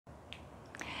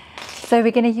So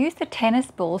we're going to use the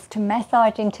tennis balls to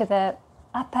massage into the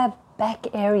upper back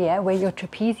area where your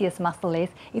trapezius muscle is.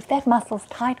 If that muscle's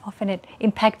tight, often it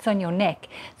impacts on your neck.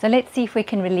 So let's see if we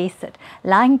can release it.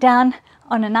 Lying down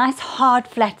on a nice hard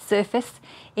flat surface.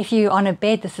 If you're on a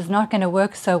bed, this is not going to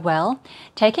work so well.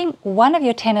 Taking one of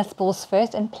your tennis balls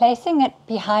first and placing it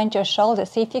behind your shoulder.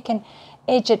 See if you can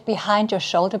edge it behind your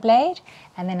shoulder blade.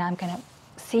 And then I'm going to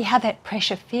see how that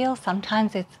pressure feels.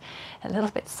 Sometimes it's a little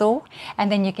bit sore.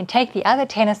 And then you can take the other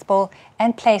tennis ball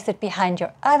and place it behind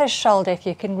your other shoulder if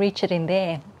you can reach it in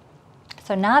there.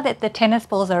 So now that the tennis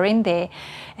balls are in there,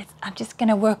 I'm just going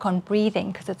to work on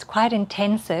breathing because it's quite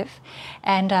intensive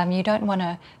and you don't want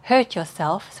to hurt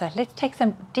yourself. So let's take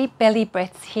some deep belly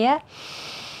breaths here.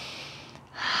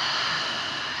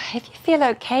 If you feel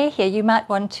okay here, you might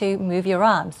want to move your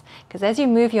arms, because as you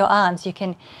move your arms, you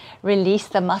can release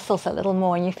the muscles a little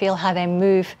more and you feel how they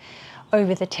move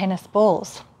over the tennis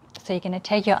balls. So you're going to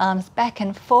take your arms back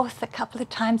and forth a couple of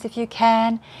times if you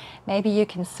can. Maybe you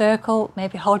can circle,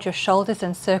 maybe hold your shoulders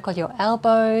and circle your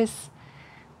elbows.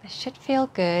 This should feel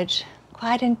good.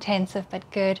 Quite intensive,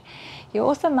 but good. You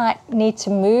also might need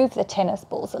to move the tennis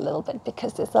balls a little bit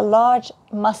because there's a large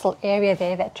muscle area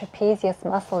there. That trapezius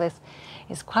muscle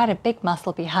is quite a big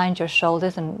muscle behind your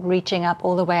shoulders and reaching up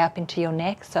all the way up into your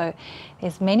neck. So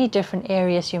there's many different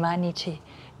areas you might need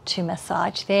to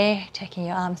massage there, taking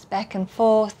your arms back and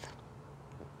forth.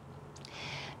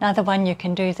 Another one you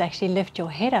can do is actually lift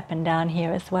your head up and down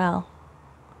here as well.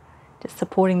 Just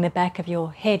supporting the back of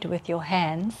your head with your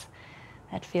hands.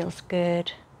 That feels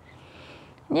good.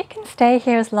 And you can stay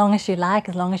here as long as you like,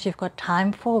 as long as you've got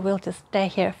time for. We'll just stay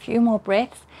here a few more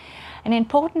breaths. An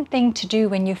important thing to do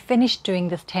when you finish doing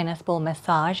this tennis ball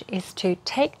massage is to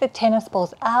take the tennis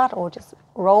balls out or just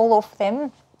roll off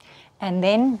them and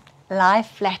then lie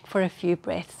flat for a few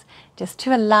breaths, just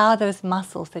to allow those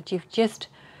muscles that you've just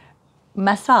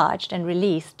massaged and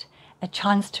released a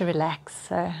chance to relax.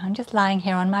 So I'm just lying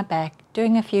here on my back,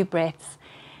 doing a few breaths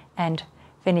and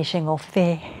finishing off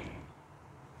there.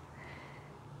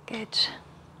 Good.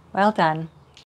 Well done.